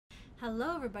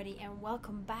Hello everybody and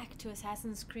welcome back to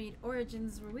Assassin's Creed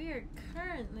Origins, where we are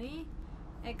currently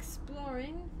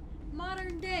exploring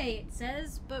modern day, it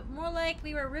says, but more like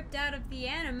we were ripped out of the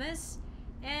Animus,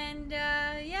 and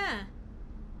yeah.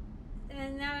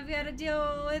 And now we've got to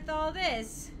deal with all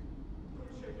this.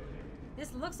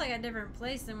 This looks like a different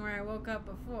place than where I woke up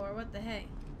before. What the heck?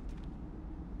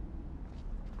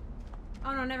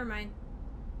 Oh no, never mind.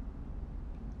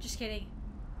 Just kidding.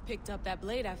 Picked up that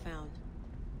blade I found.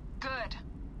 Good.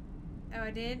 Oh,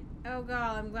 I did? Oh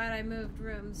god, I'm glad I moved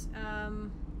rooms.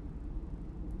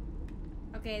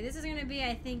 Okay, this is gonna be,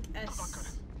 I think, a...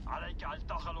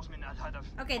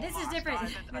 Okay, this is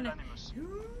different.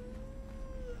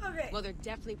 Okay. Well, they're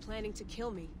definitely planning to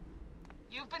kill me.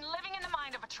 You've been living in the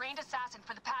mind of a trained assassin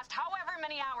for the past however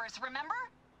many hours, remember?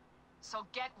 So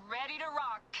get ready to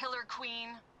rock, Killer Queen.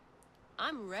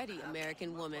 I'm ready,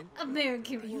 American woman.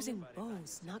 American They're woman. using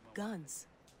bows, not guns.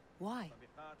 Why?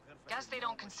 Guess they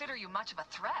don't consider you much of a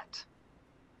threat.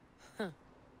 Huh.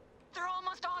 They're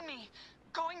almost on me.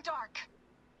 Going dark.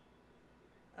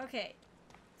 Okay,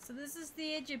 so this is the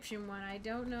Egyptian one. I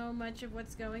don't know much of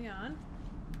what's going on.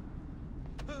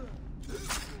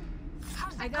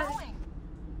 How's I it got it. going?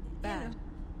 Bad.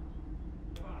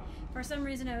 For some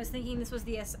reason, I was thinking this was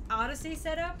the Odyssey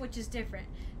setup, which is different.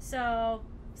 So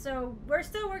we're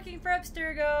still working for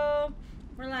Abstergo.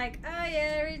 We're like, oh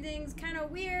yeah, everything's kind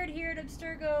of weird here at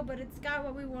Abstergo, but it's got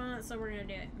what we want, so we're gonna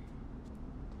do it.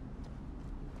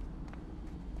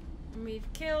 And we've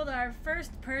killed our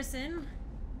first person,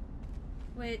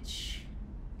 which,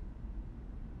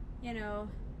 you know,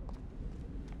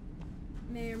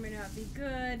 may or may not be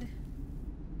good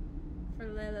for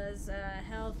Layla's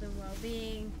health and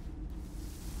well-being,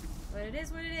 but it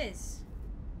is what it is.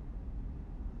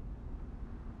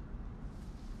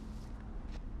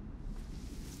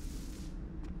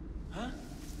 ها؟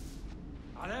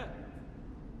 علاء،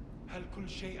 هل كل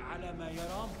شيء على ما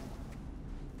يرام؟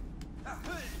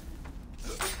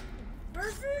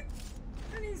 Perfect!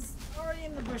 And he's already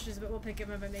in the bushes, but we'll pick him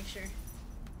up and make sure.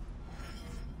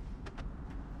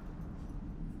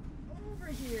 Over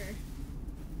here.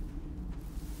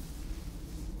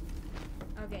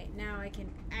 Okay, now I can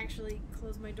actually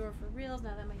close my door for reals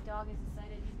now that my dog has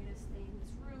decided he's gonna stay in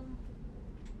this room.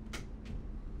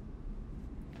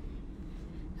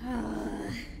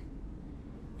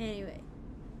 Anyway,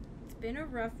 it's been a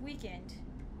rough weekend.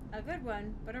 A good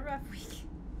one, but a rough week.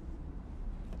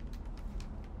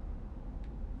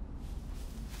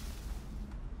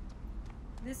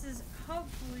 This is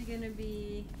hopefully gonna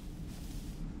be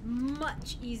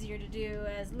much easier to do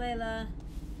as Layla.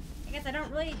 I guess I don't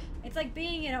really... It's like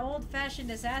being an old-fashioned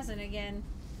assassin again.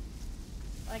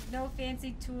 Like, no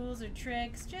fancy tools or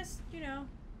tricks, just, you know.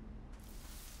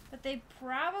 But they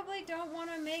probably don't want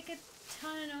to make a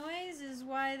ton of noise, is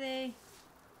why they're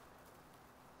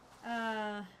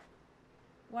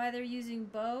using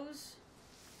bows.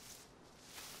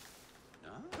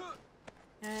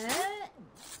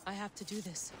 I have to do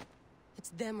this. It's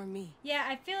them or me. Yeah,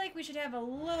 I feel like we should have a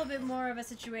little bit more of a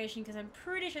situation, because I'm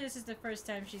pretty sure this is the first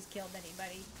time she's killed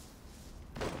anybody.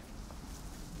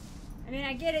 I mean,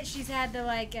 I get it, she's had the,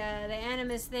 like, the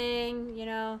Animus thing, you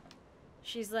know.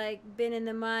 She's, like, been in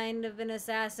the mind of an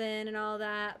assassin and all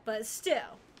that, but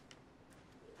still.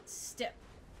 Still.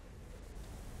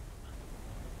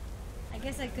 I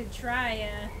guess I could try,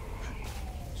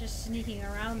 just sneaking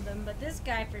around them, but this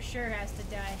guy for sure has to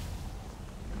die.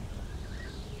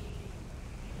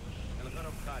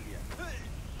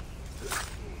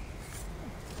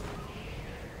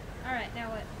 Alright,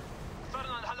 now what?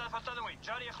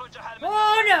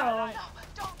 Oh no! No,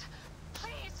 don't!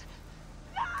 Please!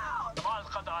 No!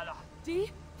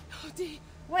 D? Oh, D.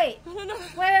 Wait! No.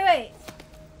 Wait!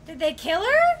 Did they kill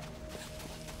her?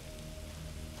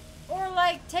 Or,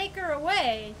 like, take her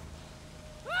away?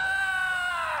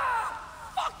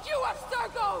 Fuck you,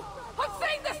 Abstergo! I'm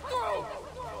saying this through!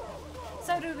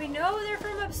 So do we know they're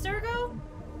from Abstergo?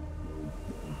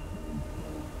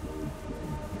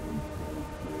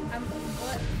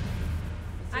 What? If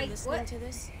you're listening what? to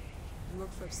this, you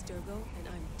work for Abstergo and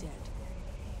I'm dead.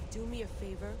 Do me a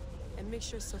favor and make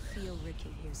sure Sophia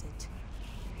Ricken hears it.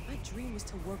 My dream was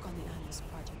to work on the Animus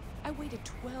project. I waited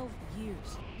 12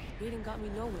 years. Waiting got me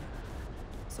nowhere.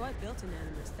 So I built an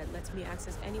Animus that lets me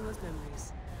access anyone's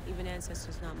memories, even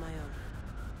ancestors not my own.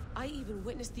 I even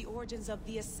witnessed the origins of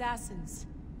the assassins.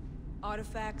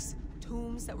 Artifacts,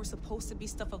 tombs that were supposed to be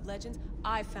stuff of legends,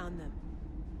 I found them.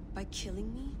 By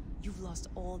killing me, you've lost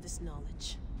all this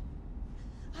knowledge.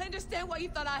 I understand why you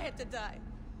thought I had to die.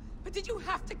 But did you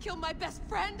have to kill my best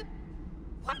friend?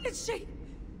 Why did she...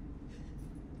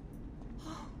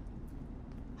 Oh,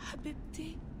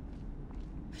 Habibti.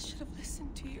 should have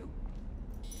listened to you.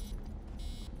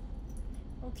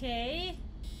 Okay.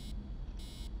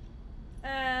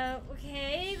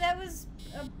 Okay, that was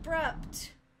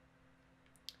abrupt.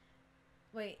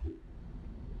 Wait.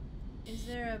 Is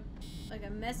there a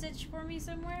message for me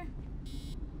somewhere?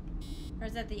 Or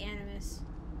is that the Animus?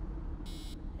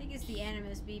 I think it's the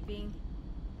Animus beeping.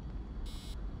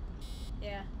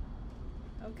 Yeah.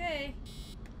 Okay.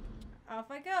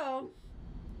 Off I go.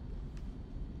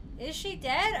 Is she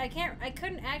dead? I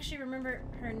couldn't actually remember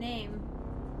her name.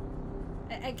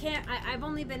 I've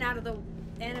only been out of the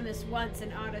Animus once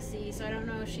in Odyssey, so I don't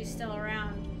know if she's still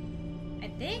around. I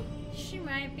think she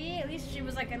might be. At least she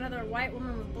was like another white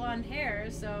woman with blonde hair,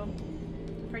 so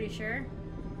I'm pretty sure.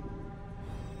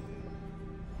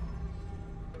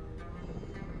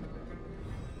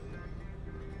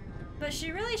 But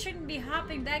she really shouldn't be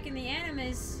hopping back in the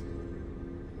Animus,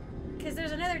 because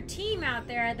there's another team out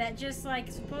there that just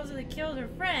like supposedly killed her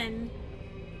friend,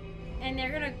 and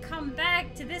they're gonna come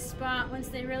back to this spot once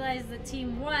they realize that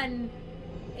Team 1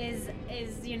 is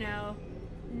you know,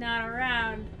 not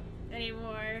around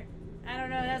anymore. I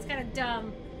don't know, that's kind of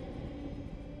dumb.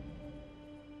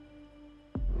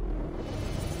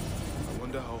 I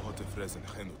wonder how Hotefres and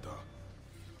Genuta are.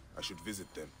 I should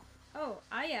visit them. Oh,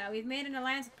 yeah, we've made an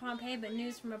alliance with Pompeii, but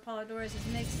news from Apollodorus is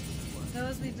mixed.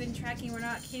 Those we've been tracking were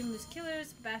not King's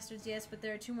killers, bastards, yes, but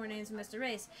there are 2 more names we must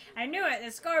erase. I knew it!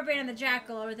 The Scorpion and the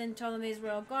Jackal are within Ptolemy's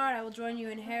royal guard. I will join you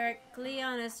in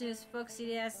Heracleon as soon as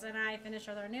Phoxidius and I finish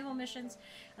all our naval missions.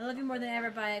 I love you more than ever,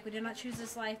 Bayek. We did not choose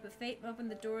this life, but fate opened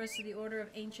the doors to the Order of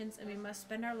Ancients, and we must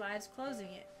spend our lives closing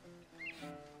it.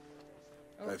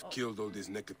 I've killed all these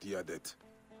Nekatiadet.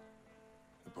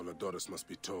 Apollodorus must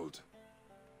be told.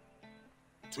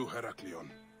 To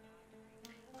Heracleon.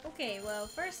 Okay, well,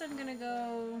 first I'm gonna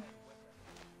go...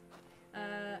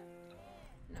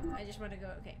 No, I just want to go...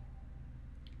 Okay.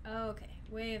 Okay.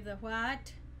 Way of the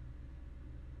what?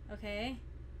 Okay.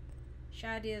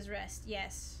 Shadia's Rest.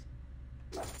 Yes.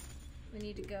 We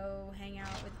need to go hang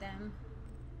out with them.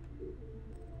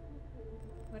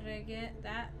 What did I get?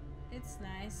 That? It's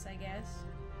nice, I guess.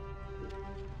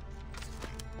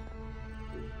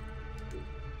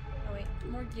 Oh wait,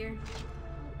 more gear.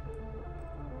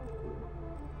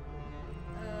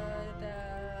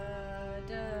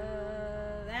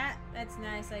 That's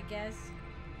nice, I guess.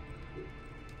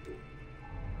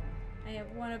 I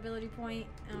have 1 ability point.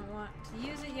 I don't want to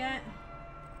use it yet.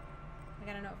 I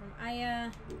got a note from Aya.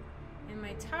 And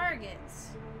my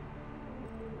targets.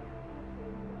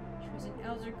 She was an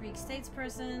elder Greek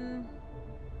statesperson.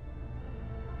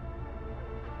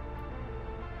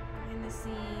 Behind the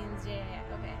scenes, yeah,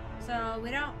 okay. So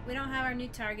we don't have our new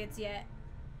targets yet.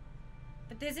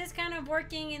 But this is kind of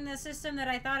working in the system that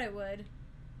I thought it would.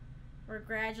 We're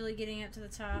gradually getting up to the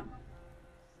top.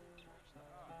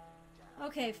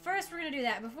 Okay, first we're gonna do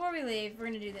that. Before we leave, we're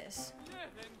gonna do this.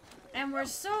 And we're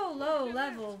so low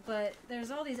level, but there's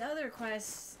all these other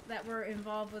quests that were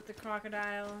involved with the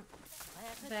crocodile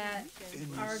that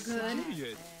are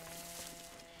good.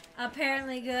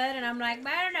 Apparently good, and I'm like,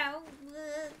 I don't know.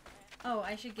 Oh,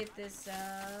 I should get this,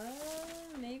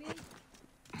 maybe?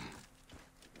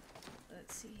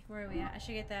 Let's see, where are we at? I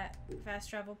should get that fast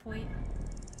travel point.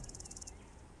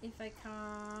 If I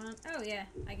can't... Oh, yeah.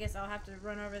 I guess I'll have to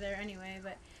run over there anyway,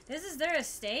 but... This is their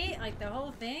estate? Like, the whole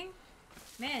thing?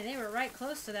 Man, they were right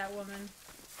close to that woman.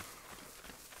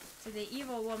 To the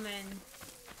evil woman.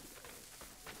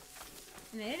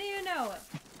 And they didn't even know it.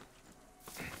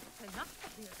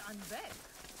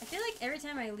 I feel like every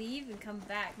time I leave and come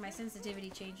back, my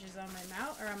sensitivity changes on my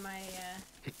mouth, or on my,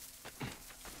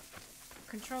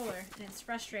 controller, and it's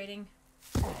frustrating.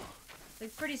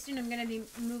 Like, pretty soon I'm gonna be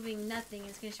moving nothing.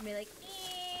 It's gonna be like,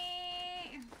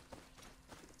 eee.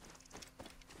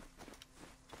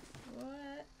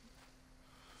 What?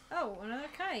 Oh, another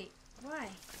kite. Why?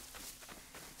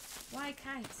 Why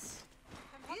kites?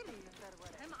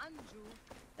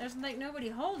 There's like nobody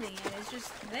holding it. It's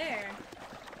just there.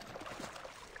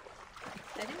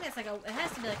 I think that's like a. It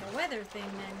has to be like a weather thing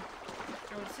then.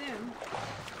 I would assume.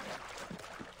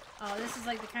 Oh, this is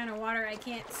like the kind of water I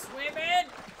can't swim in.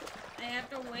 I have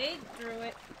to wade through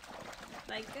it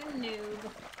like a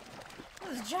noob.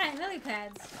 Those giant lily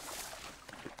pads.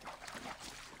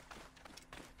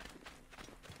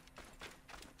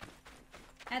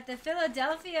 At the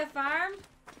Philadelphia farm?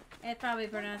 I'd probably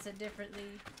pronounce it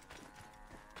differently.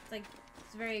 It's like,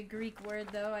 it's a very Greek word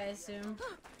though, I assume.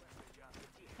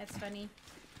 That's funny.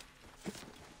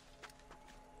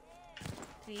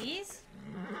 These?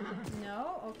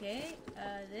 No? Okay.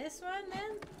 This one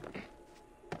then?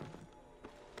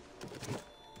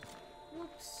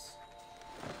 Whoops.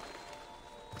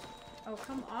 Oh,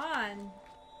 come on.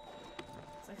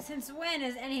 It's like, since when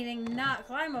is anything not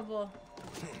climbable?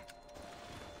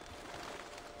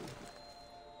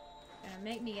 Gonna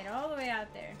make me get all the way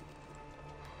out there.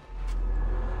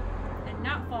 And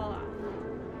not fall off.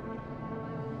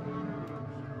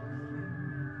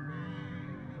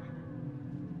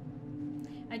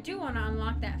 I do want to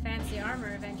unlock that fancy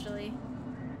armor eventually.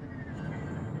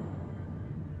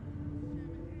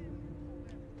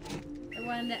 The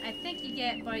one that I think you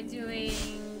get by doing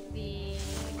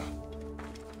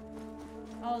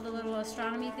all the little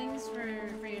astronomy things for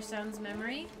your son's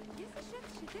memory.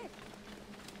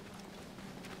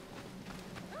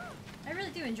 I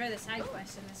really do enjoy the side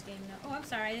quests in this game though. Oh, I'm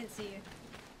sorry, I didn't see you.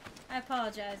 I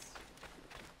apologize.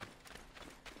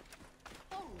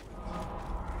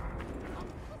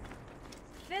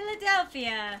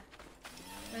 Philadelphia,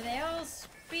 where they all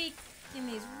speak in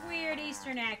these weird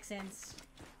Eastern accents.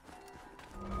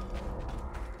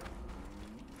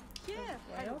 Yeah.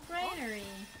 Royal Granary.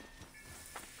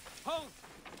 Halt!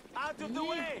 Out of the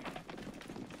way!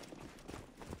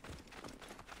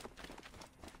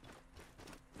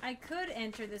 I could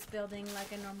enter this building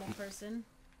like a normal person.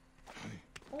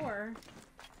 Or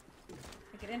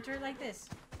I could enter it like this.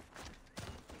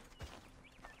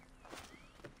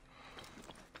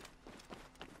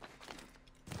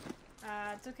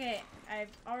 It's okay. I've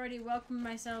already welcomed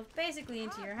myself basically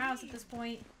into your house at this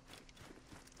point.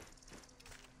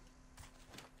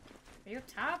 Are you up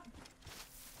top?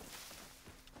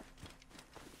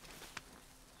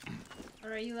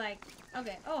 Or are you like...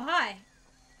 Okay. Oh, hi!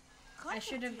 I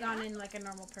should have gone in like a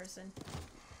normal person.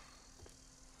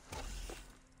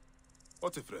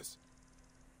 Otifres,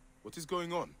 what is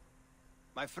going on?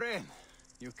 My friend,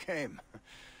 you came.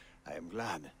 I am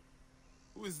glad.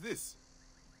 Who is this?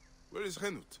 Where is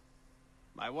Henut?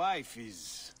 My wife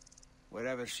is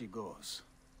wherever she goes,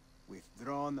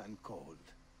 withdrawn and cold.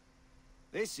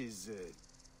 This is,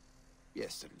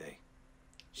 yesterday.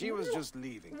 She was just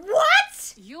leaving.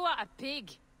 What?! You are a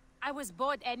pig. I was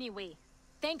bored anyway.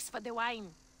 Thanks for the wine.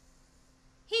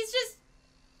 He's just...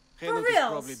 Henut is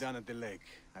reals. probably down at the lake.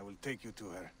 I will take you to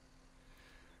her.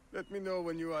 Let me know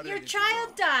when you are Your ready to child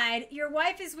go. died, your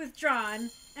wife is withdrawn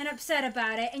and upset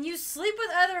about it, and you sleep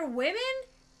with other women?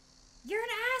 You're an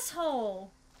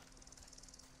asshole.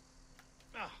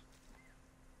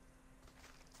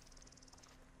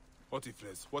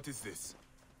 Otifres, what is this?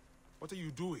 What are you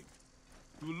doing?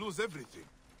 You will lose everything.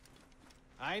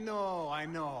 I know. I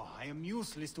am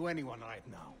useless to anyone right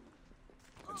now.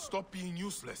 And stop being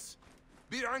useless.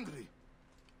 Be angry.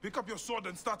 Pick up your sword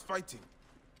and start fighting.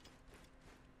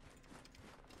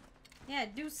 Yeah,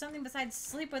 do something besides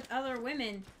sleep with other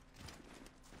women.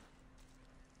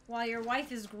 While your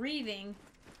wife is grieving.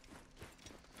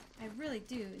 I really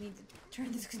do need to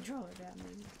turn this controller down,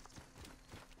 maybe.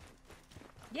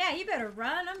 Yeah, you better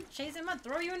run. I'm chasing him. I'll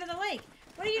throw you into the lake.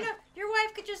 What do you know? Your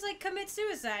wife could just, like, commit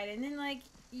suicide, and then, like,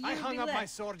 you I would hung be up left. my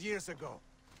sword years ago.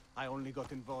 I only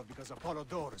got involved because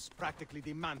Apollodorus practically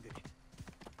demanded it.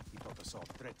 He thought us all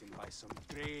threatened by some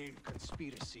grave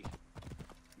conspiracy.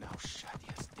 Now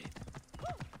Shadia's dead.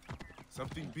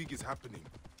 Something big is happening.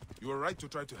 You are right to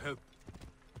try to help.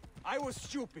 I was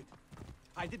stupid.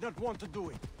 I did not want to do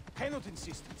it. Henut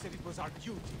insisted, said it was our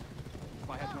duty. If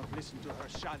I had not listened to her,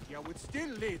 Shadia would still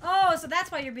live. Oh, so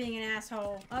that's why you're being an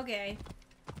asshole. Okay.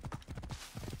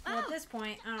 Well, at this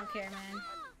point, I don't care, man.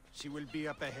 She will be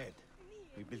up ahead.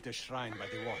 We built a shrine by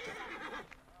the water.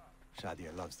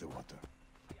 Shadia loves the water.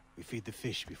 We feed the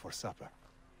fish before supper.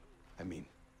 I mean,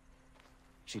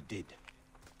 she did.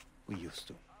 We used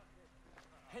to.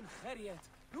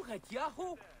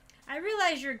 I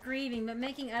realize you're grieving, but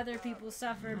making other people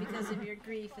suffer because of your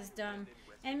grief is dumb.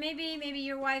 And maybe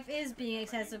your wife is being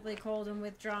excessively cold and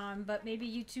withdrawn, but maybe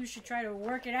you two should try to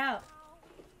work it out.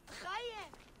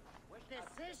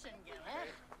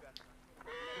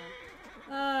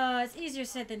 It's easier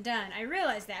said than done. I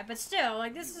realize that, but still,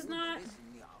 like, this is not...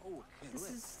 This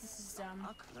is dumb.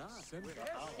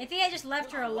 If he had just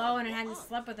left her alone and hadn't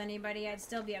slept with anybody, I'd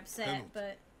still be upset,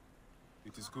 but...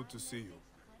 It is good to see you.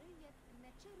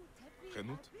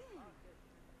 Henut?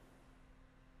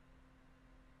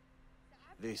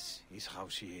 This is how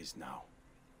she is now.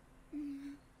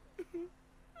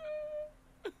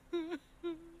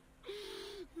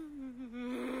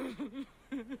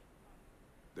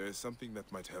 There is something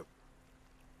that might help.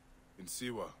 In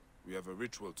Siwa, we have a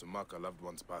ritual to mark a loved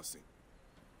one's passing.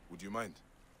 Would you mind?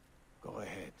 Go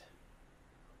ahead.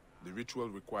 The ritual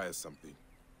requires something.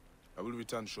 I will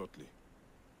return shortly.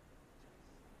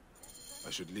 I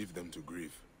should leave them to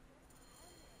grieve.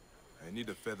 I need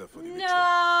a feather for the ritual.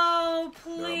 No,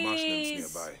 There are marshlands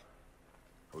please. nearby.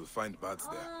 I will find birds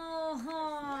there. Oh.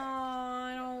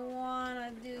 I don't want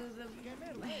to do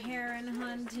the heron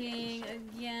hunting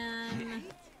again.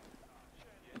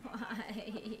 Why?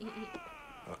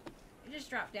 Just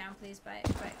drop down, please. Bite.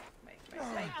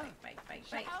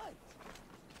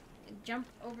 Jump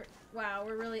over. Wow,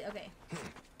 we're really okay.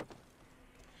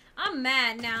 I'm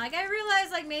mad now. Like, I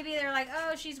realize, like, maybe they're like,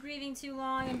 oh, she's grieving too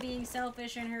long and being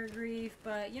selfish in her grief.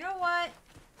 But you know what?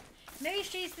 Maybe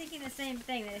she's thinking the same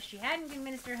thing, that if she hadn't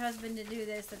convinced her husband to do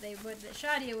this, that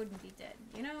Shadia wouldn't be dead,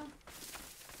 you know?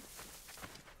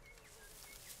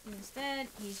 Instead,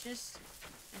 he's just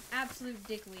an absolute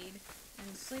dickweed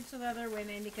and sleeps with other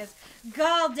women because,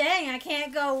 god dang, I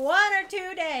can't go 1 or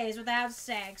 2 days without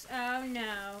sex. Oh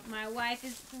no, my wife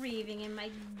is grieving and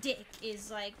my dick is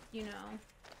like, you know,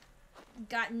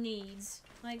 got needs.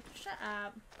 Like, shut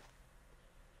up.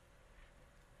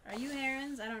 Are you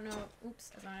herons? I don't know. Oops,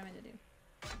 that's not what I meant to do.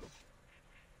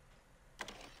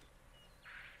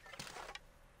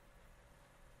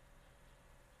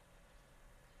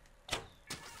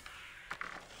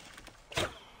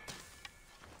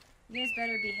 You guys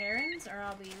better be herons or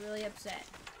I'll be really upset.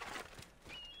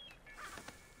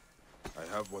 I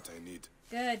have what I need.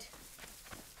 Good.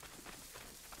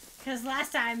 Because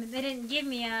last time they didn't give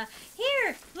me a,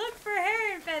 here, look for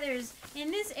heron feathers in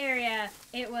this area.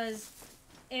 It was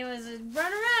a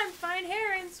run around, find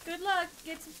herons, good luck,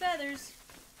 get some feathers.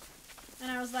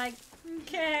 And I was like,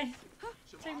 okay.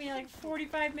 Took me like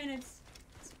 45 minutes.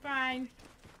 It's fine.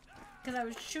 Because I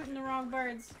was shooting the wrong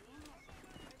birds.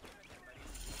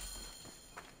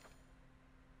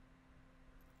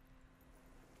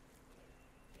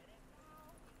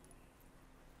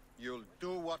 You'll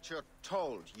do what you're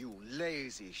told, you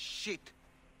lazy shit.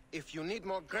 If you need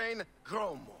more grain,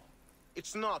 grow more.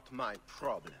 It's not my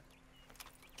problem.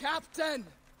 Captain!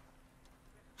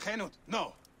 Henut,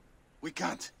 no. We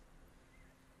can't.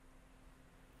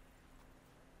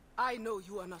 I know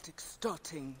you are not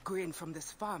extorting grain from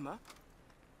this farmer,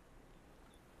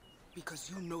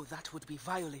 because you know that would be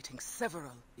violating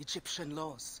several Egyptian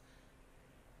laws.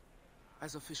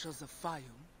 As officials of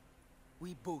Fayum,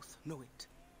 we both know it,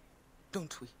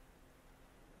 don't we?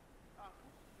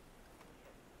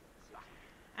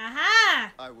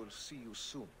 Aha! I will see you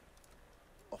soon.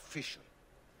 Official.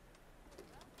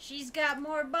 She's got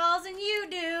more balls than you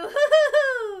do.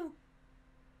 Hoo-hoo-hoo!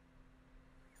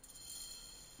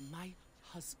 My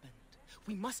husband,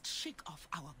 we must shake off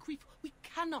our grief. We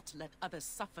cannot let others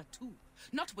suffer too.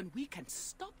 Not when we can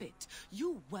stop it.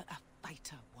 You were a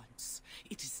fighter once.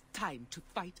 It is time to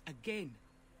fight again.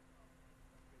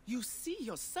 You see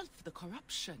yourself the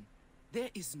corruption. There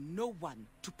is no one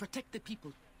to protect the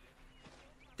people.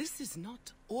 This is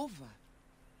not over.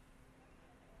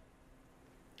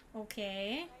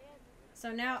 Okay.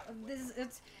 So now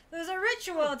there's a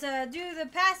ritual to do the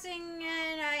passing,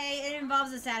 and it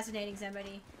involves assassinating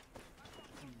somebody.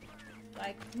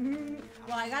 Like,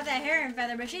 well, I got that heron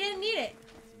feather, but she didn't need it.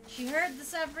 She heard the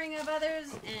suffering of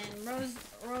others and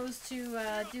rose to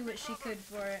do what she could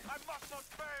for it.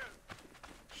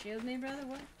 Shield me, brother.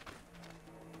 What?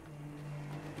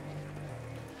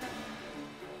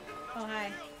 Oh,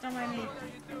 hi. Don't mind me.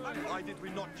 Why did we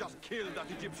not just kill that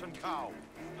Egyptian cow?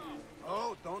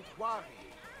 Oh, don't worry.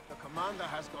 The commander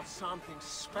has got something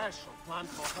special planned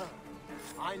for her.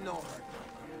 I know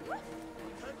her.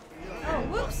 Oh,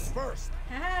 whoops. First,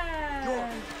 Ha!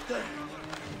 you're dead.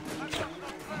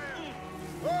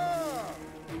 Ah!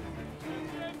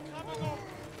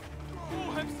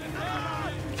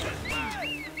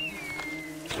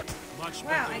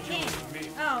 Wow, I can't.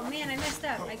 Oh man, I messed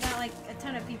up. I got like a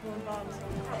ton of people involved.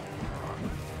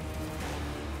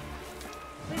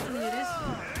 Please don't do this.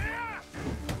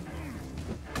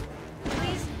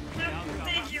 Please. No,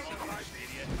 thank you.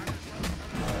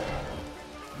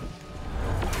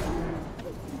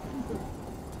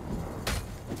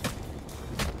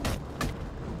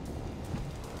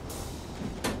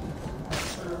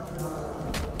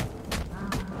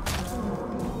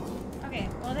 Okay,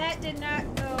 well that did not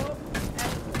go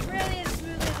really as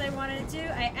smoothly as I wanted it to.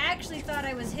 I actually thought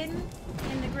I was hidden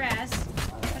in the grass,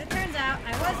 but it turns out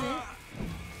I wasn't.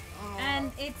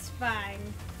 And it's fine.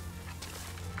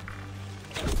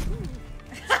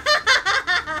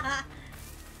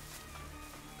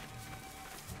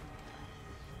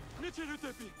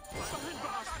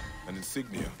 An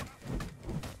insignia.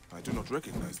 I do not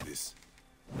recognize this.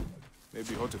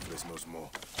 Maybe Hotefres knows more.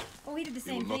 Oh, he did the He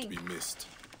same will thing. not be missed.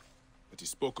 But he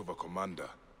spoke of a commander.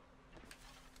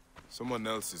 Someone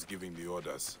else is giving the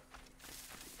orders.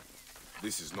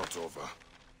 This is not over.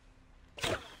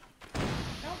 Don't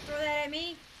throw that at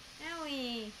me.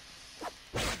 Owie.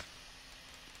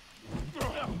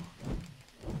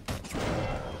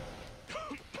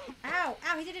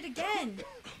 Ow, he did it again!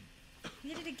 He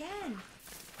did it again!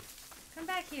 Come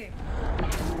back here.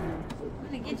 I'm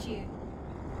gonna get you.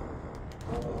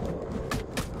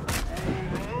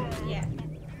 Yeah.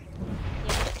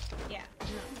 Yeah.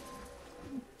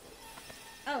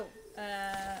 No. Oh,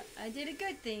 I did a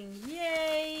good thing.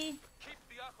 Yay!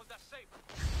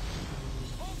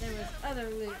 There was other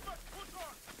loot.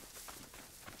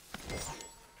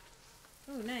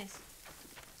 Ooh, nice.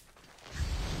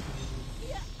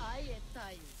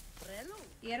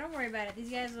 Yeah, don't worry about it. These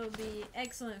guys will be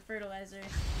excellent fertilizer.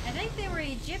 I think they were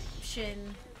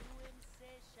Egyptian.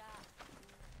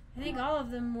 I think all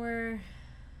of them were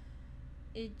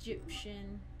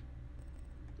Egyptian.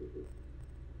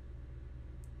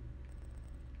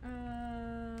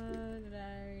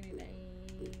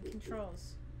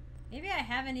 Controls. Maybe I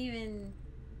haven't even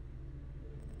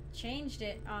changed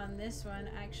it on this one,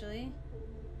 actually.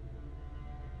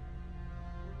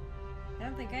 I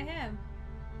don't think I have.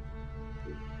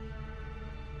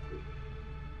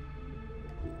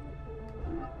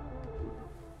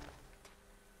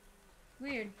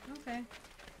 Weird. Okay.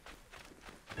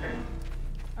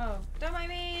 Oh, don't mind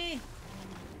me!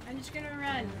 I'm just gonna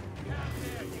run.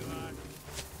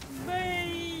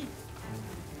 Bye!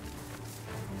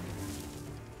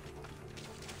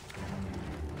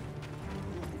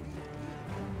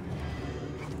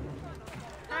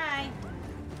 Hi!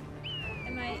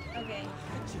 Am I... okay.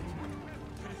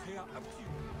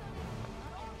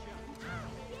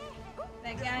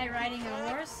 That guy riding a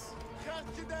horse?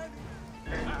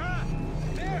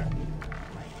 There!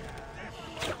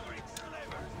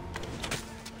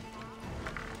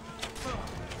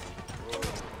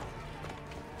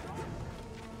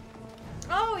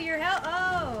 Oh, you're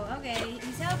oh, okay.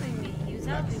 He's helping me. He was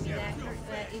helping me,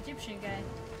 that Egyptian guy.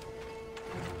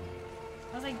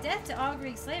 I was like, death to all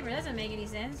Greek slavery. Doesn't make any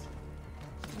sense.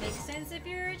 Makes sense if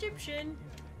you're Egyptian.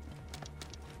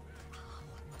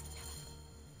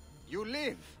 You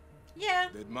live? Yeah.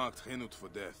 They'd marked Henut for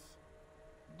death.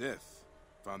 Death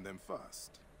found them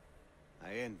fast.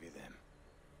 I envy them.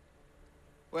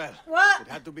 Well, What? it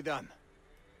had to be done.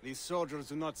 These soldiers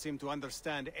do not seem to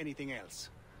understand anything else.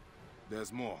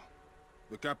 There's more.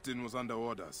 The captain was under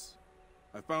orders.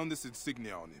 I found this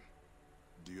insignia on him.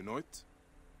 Do you know it?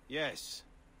 Yes.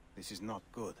 This is not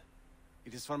good.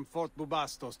 It is from Fort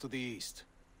Bubastos to the east,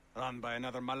 run by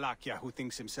another Malakia who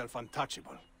thinks himself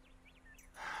untouchable.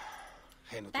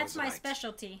 Henut That's was my right.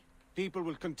 specialty. People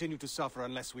will continue to suffer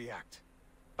unless we act.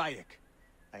 Bayek,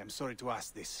 I am sorry to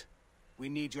ask this. We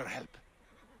need your help.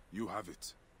 You have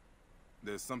it.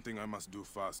 There's something I must do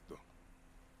fast, though.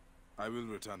 I will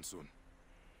return soon.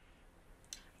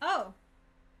 Oh.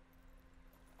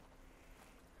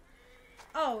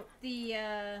 Oh, the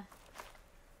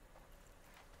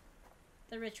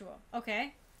ritual.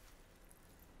 Okay.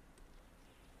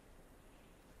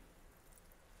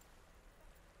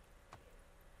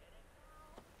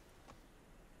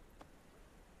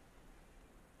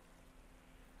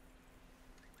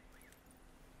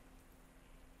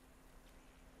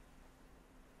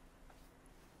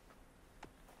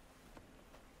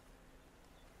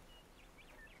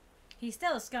 He's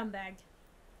still a scumbag.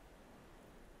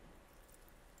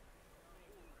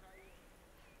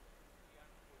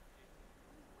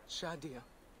 Shadia,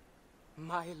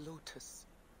 my lotus.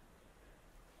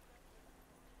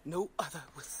 No other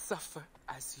will suffer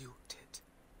as you did.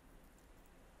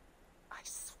 I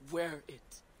swear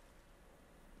it.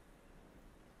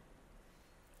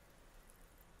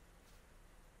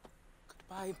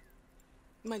 Goodbye,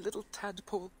 my little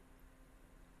tadpole.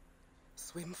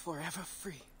 Swim forever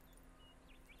free.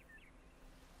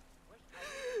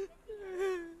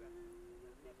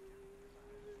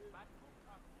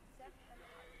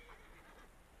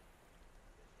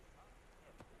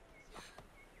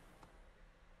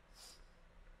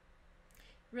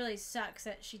 Really sucks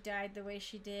that she died the way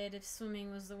she did. If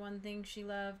swimming was the one thing she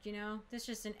loved, you know? That's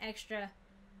just an extra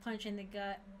punch in the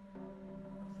gut.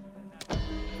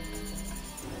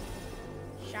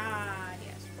 Shot,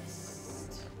 yes,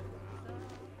 wrist.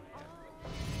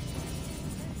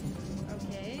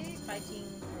 Okay, fighting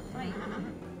for fight.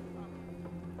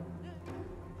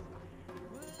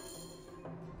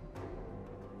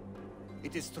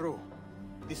 It is true.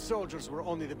 The soldiers were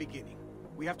only the beginning.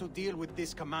 We have to deal with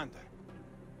this commander.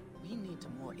 We need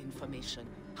more information.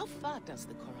 How far does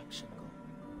the corruption go?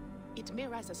 It may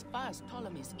rise as far as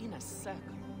Ptolemy's inner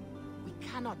circle. We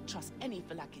cannot trust any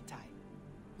Phylakitai.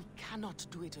 We cannot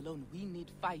do it alone. We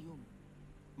need Fayum.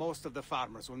 Most of the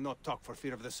farmers will not talk for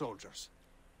fear of the soldiers.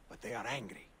 But they are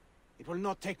angry. It will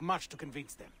not take much to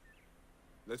convince them.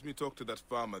 Let me talk to that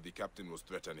farmer the captain was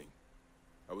threatening.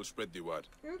 I will spread the word.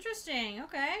 Interesting,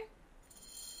 okay.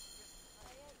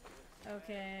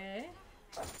 Okay.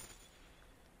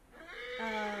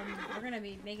 We're gonna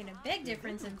be making a big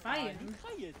difference in Fayum.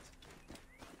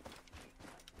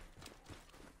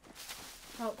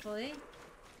 Hopefully.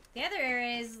 The other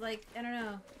areas, like, I don't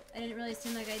know. I didn't really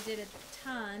seem like I did a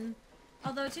ton.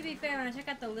 Although, to be fair, when I took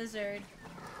out the lizard,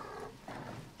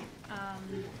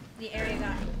 the area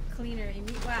got cleaner.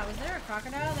 Wow, was there a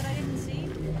crocodile that I didn't see?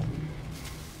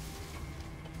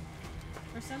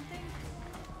 Or something?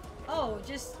 Oh,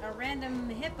 just a random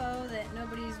hippo that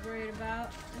nobody's worried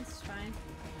about. That's fine.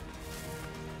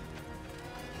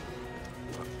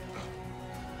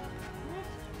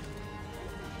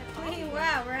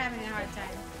 Wow, we're having a hard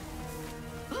time.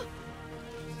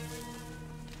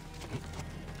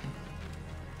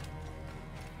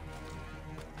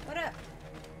 What up?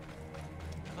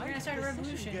 We're gonna start a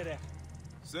revolution.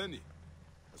 Zeni,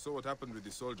 I saw what happened with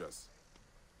the soldiers.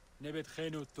 Nebet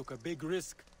Khenu took a big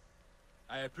risk.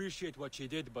 I appreciate what she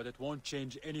did, but it won't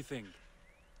change anything.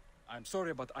 I'm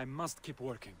sorry, but I must keep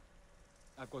working.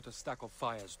 I've got a stack of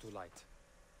fires to light.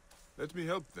 Let me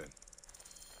help then.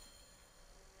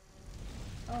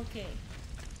 Okay.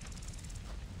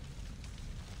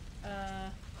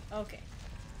 Okay.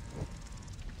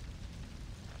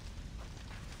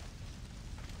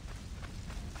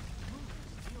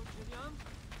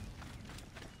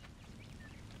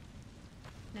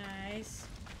 Nice.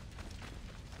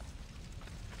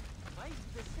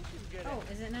 Oh,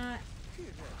 is it not?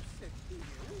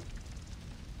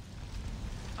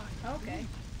 Okay.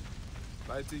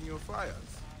 Lighting your fires.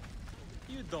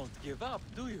 You don't give up,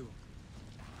 do you?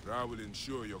 Ra will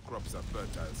ensure your crops are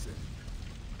fertile, Sen.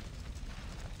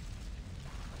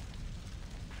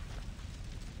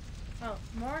 Oh,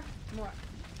 more? More.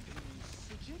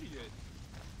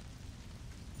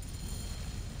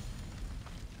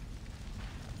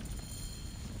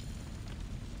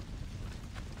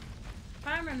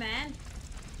 Farmer man.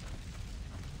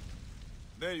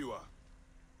 There you are.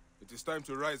 It is time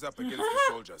to rise up against the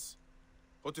soldiers.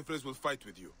 Hotifres will fight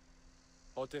with you.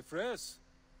 Hotifres?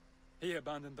 He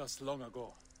abandoned us long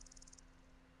ago.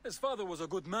 His father was a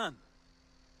good man.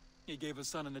 He gave his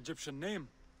son an Egyptian name.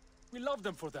 We loved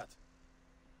him for that.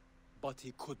 But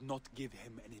he could not give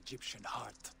him an Egyptian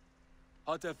heart.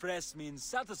 Hotifres means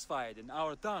satisfied in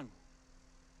our tongue.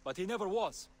 But he never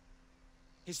was.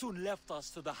 He soon left us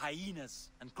to the hyenas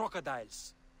and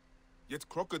crocodiles. Yet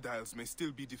crocodiles may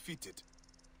still be defeated.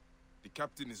 The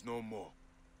captain is no more.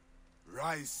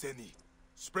 Rise, Seni.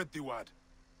 Spread the word.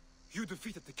 You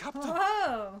defeated the captain?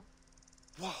 Whoa!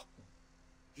 Wow.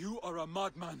 You are a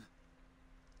madman.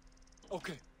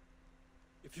 Okay.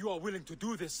 If you are willing to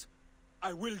do this,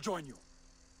 I will join you.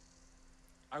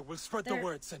 I will spread the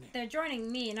word, Seni. They're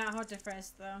joining me, not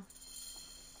Hotifres, though.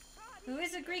 Who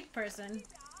is a Greek person.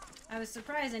 I was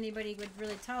surprised anybody would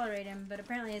really tolerate him, but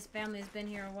apparently his family's been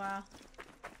here a while.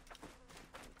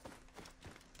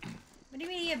 What do you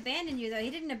mean he abandoned you, though? He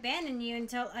didn't abandon you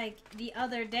until, like, the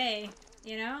other day,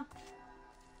 you know?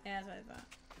 Yeah, that's what I thought.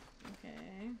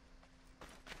 Okay.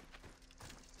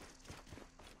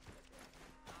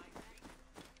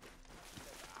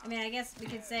 I mean, I guess we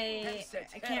could say...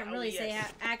 I can't really say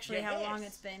how long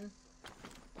it's been.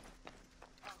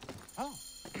 Oh.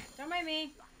 Don't mind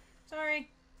me. Sorry.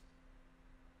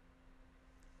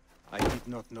 I did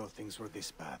not know things were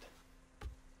this bad.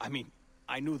 I mean,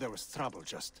 I knew there was trouble,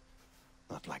 just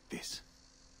not like this.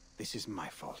 This is my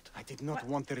fault. I did not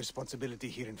want the responsibility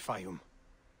here in Fayum.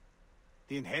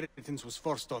 The inheritance was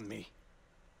forced on me.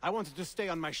 I wanted to stay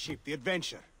on my ship, the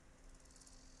adventure.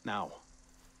 Now,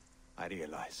 I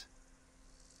realize.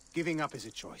 Giving up is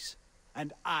a choice.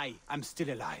 And I am still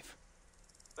alive.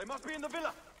 They must be in the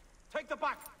villa! Take the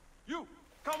back! You,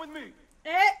 come with me!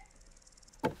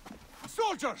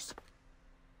 Soldiers!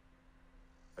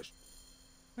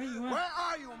 Where you Where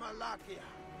are you, Malakia?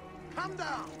 Come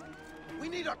down! We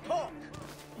need a talk!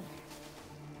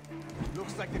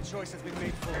 Looks like the choice has been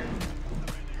made for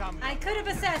you. Come. I could have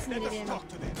assassinated him. Talk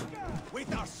to them.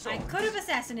 With our swords. I could have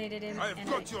assassinated him, and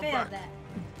I failed that.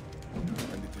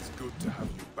 And it is good to have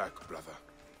you back, brother.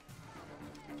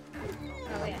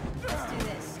 Oh yeah, let's do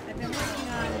this. I've been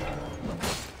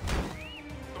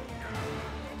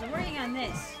working on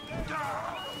this. I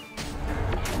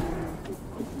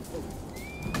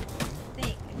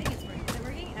think it's working. Is it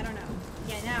working? I don't know.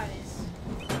 Yeah, now it is.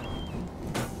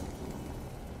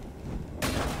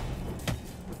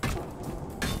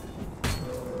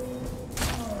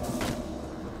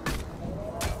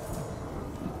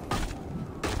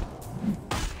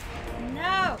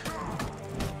 No!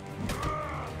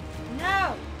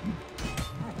 No!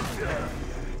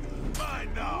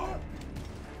 Mine now!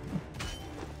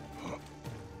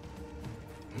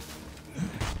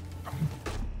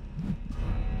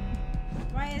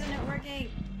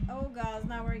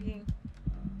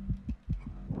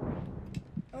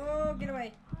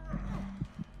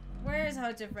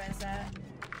 how to press that.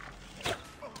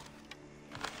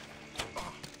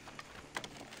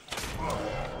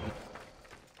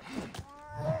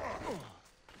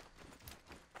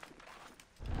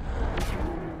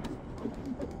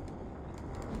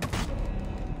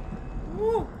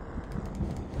 Woo.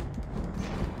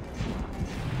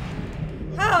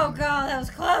 Oh god, that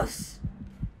was close!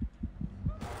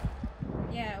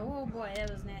 Yeah, oh boy,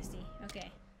 that was nasty.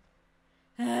 Okay.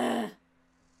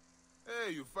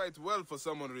 Hey, you fight well for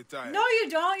someone retired. No, you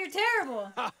don't! You're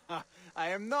terrible! I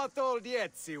am not old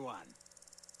yet, Siwan.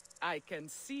 I can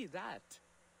see that.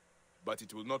 But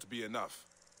it will not be enough.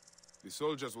 The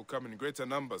soldiers will come in greater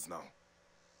numbers now.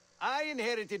 I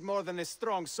inherited more than a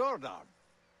strong sword arm.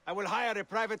 I will hire a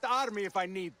private army if I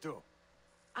need to.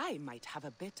 I might have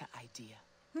a better idea.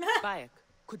 Bayek,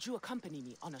 could you accompany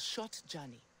me on a short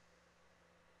journey?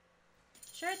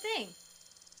 Sure thing.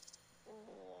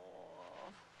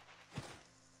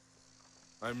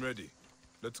 I'm ready.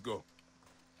 Let's go.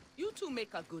 You two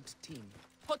make a good team.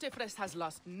 Potefres has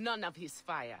lost none of his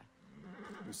fire.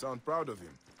 You sound proud of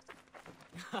him.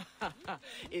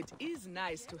 It is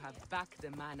nice to have back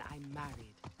the man I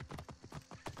married.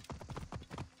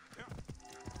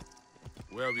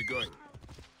 Where are we going?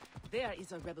 There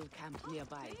is a rebel camp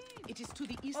nearby. It is to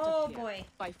the east Oh, of here, boy.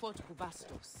 by Fort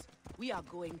Bubastos. We are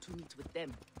going to meet with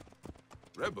them.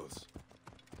 Rebels?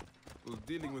 We're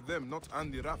dealing with them, not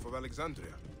Andy Raff of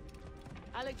Alexandria.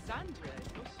 Alexandria is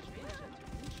no stranger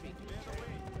to intrigue.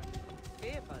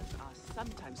 Favors are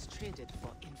sometimes traded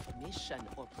for information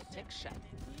or protection.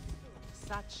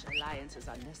 Such alliances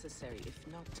are necessary if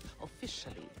not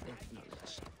officially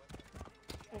acknowledged.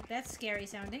 That's scary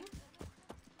sounding.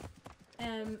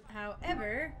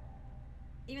 However,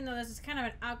 even though this is kind of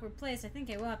an awkward place, I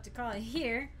think I will have to call it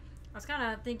here. I was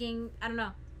kind of thinking, I don't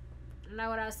know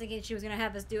what I was thinking she was gonna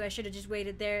have us do. I should have just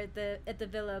waited there at the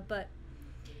villa, but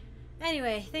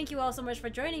anyway, thank you all so much for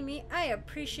joining me. I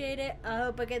appreciate it. I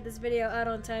hope I get this video out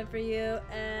on time for you,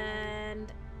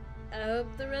 and I hope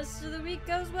the rest of the week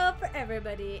goes well for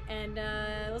everybody, and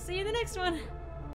we'll see you in the next one.